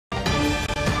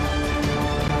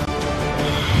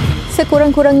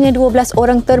sekurang-kurangnya 12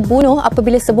 orang terbunuh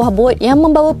apabila sebuah bot yang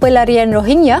membawa pelarian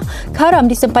Rohingya karam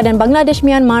di sempadan Bangladesh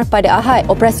Myanmar pada Ahad.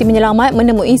 Operasi menyelamat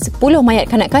menemui 10 mayat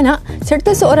kanak-kanak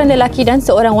serta seorang lelaki dan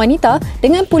seorang wanita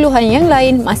dengan puluhan yang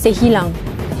lain masih hilang.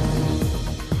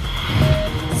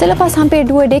 Selepas hampir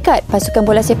 2 dekad, pasukan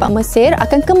bola sepak Mesir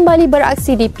akan kembali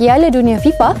beraksi di Piala Dunia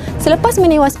FIFA selepas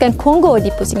menewaskan Kongo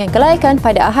di pusingan kelayakan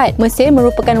pada Ahad. Mesir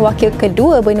merupakan wakil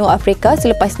kedua benua Afrika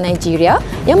selepas Nigeria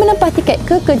yang menempah tiket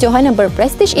ke kejohanan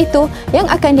berprestij itu yang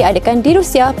akan diadakan di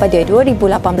Rusia pada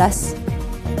 2018.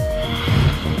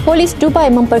 Polis Dubai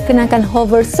memperkenalkan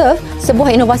HOVERSURF,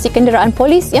 sebuah inovasi kenderaan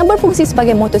polis yang berfungsi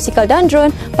sebagai motosikal dan drone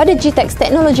pada GTEX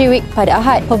Technology Week pada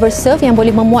Ahad. HOVERSURF yang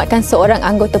boleh memuatkan seorang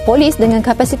anggota polis dengan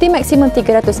kapasiti maksimum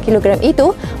 300 kg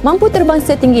itu mampu terbang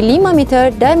setinggi 5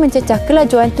 meter dan mencecah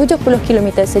kelajuan 70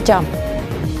 km sejam.